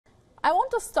I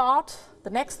want to start the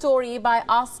next story by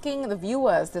asking the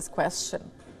viewers this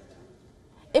question.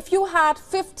 If you had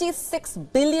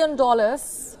 $56 billion,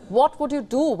 what would you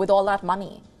do with all that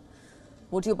money?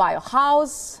 Would you buy a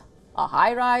house, a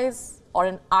high-rise, or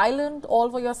an island all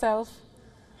for yourself?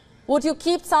 Would you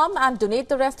keep some and donate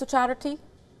the rest to charity?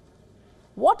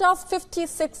 What does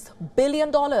 $56 billion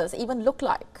even look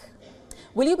like?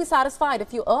 Will you be satisfied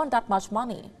if you earn that much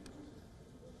money?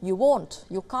 You won't,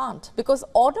 you can't, because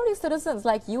ordinary citizens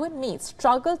like you and me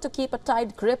struggle to keep a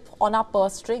tight grip on our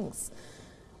purse strings.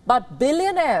 But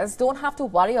billionaires don't have to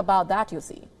worry about that, you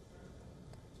see.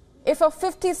 If a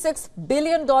 $56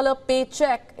 billion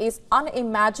paycheck is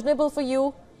unimaginable for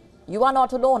you, you are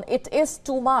not alone. It is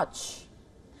too much.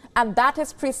 And that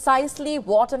is precisely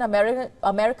what an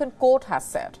American court has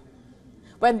said.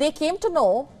 When they came to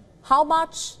know how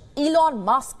much Elon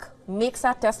Musk makes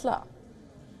at Tesla.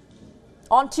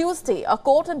 On Tuesday, a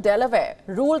court in Delaware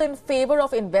ruled in favor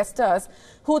of investors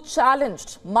who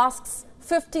challenged Musk's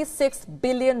 $56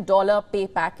 billion pay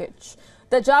package.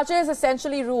 The judges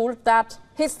essentially ruled that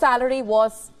his salary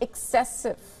was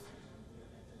excessive.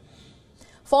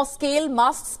 For scale,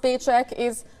 Musk's paycheck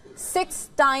is 6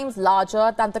 times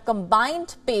larger than the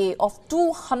combined pay of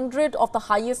 200 of the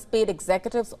highest paid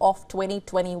executives of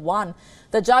 2021.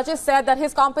 The judges said that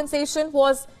his compensation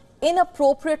was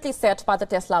inappropriately set by the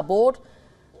Tesla board,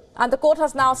 and the court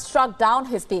has now struck down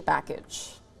his pay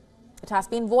package. It has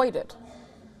been voided.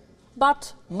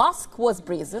 But Musk was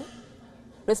brazen.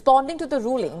 Responding to the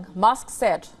ruling, Musk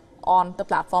said on the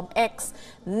platform X,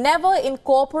 "Never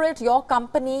incorporate your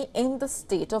company in the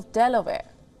state of Delaware."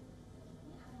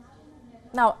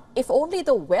 Now, if only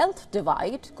the wealth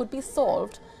divide could be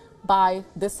solved by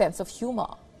this sense of humor.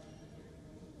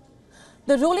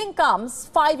 The ruling comes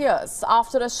 5 years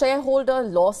after a shareholder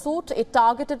lawsuit. It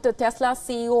targeted the Tesla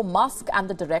CEO Musk and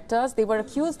the directors. They were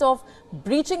accused of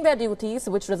breaching their duties,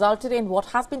 which resulted in what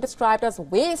has been described as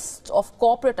waste of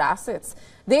corporate assets.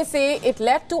 They say it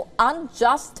led to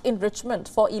unjust enrichment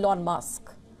for Elon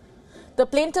Musk. The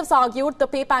plaintiffs argued the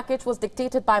pay package was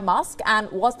dictated by Musk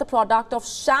and was the product of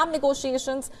sham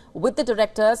negotiations with the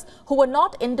directors who were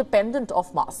not independent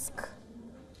of Musk.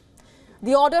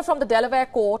 The order from the Delaware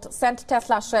court sent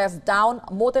Tesla shares down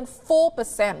more than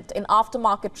 4% in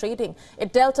aftermarket trading.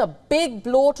 It dealt a big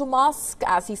blow to Musk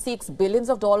as he seeks billions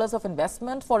of dollars of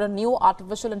investment for a new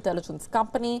artificial intelligence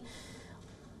company.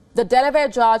 The Delaware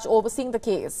judge overseeing the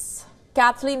case,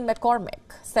 Kathleen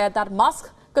McCormick, said that Musk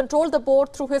controlled the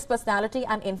board through his personality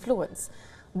and influence.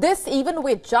 This even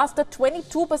with just a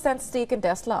 22% stake in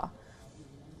Tesla.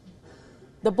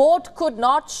 The board could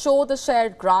not show the share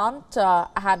grant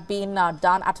had been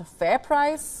done at a fair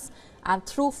price and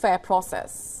through fair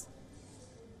process.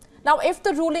 Now, if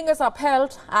the ruling is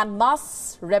upheld and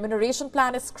Musk's remuneration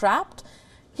plan is scrapped,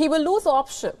 he will lose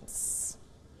options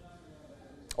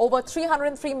over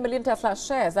 303 million Tesla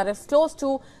shares, that is close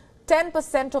to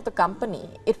 10% of the company.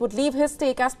 It would leave his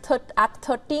stake at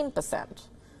 13%.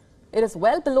 It is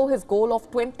well below his goal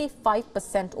of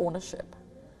 25% ownership.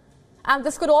 And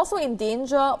this could also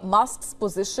endanger Musk's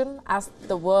position as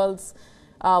the world's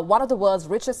one of the world's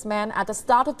richest men. At the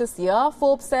start of this year,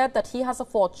 Forbes said that he has a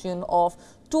fortune of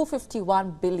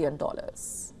 $251 billion.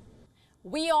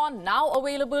 WION now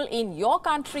available in your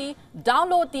country.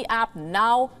 Download the app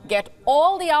now. Get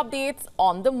all the updates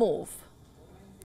on the move.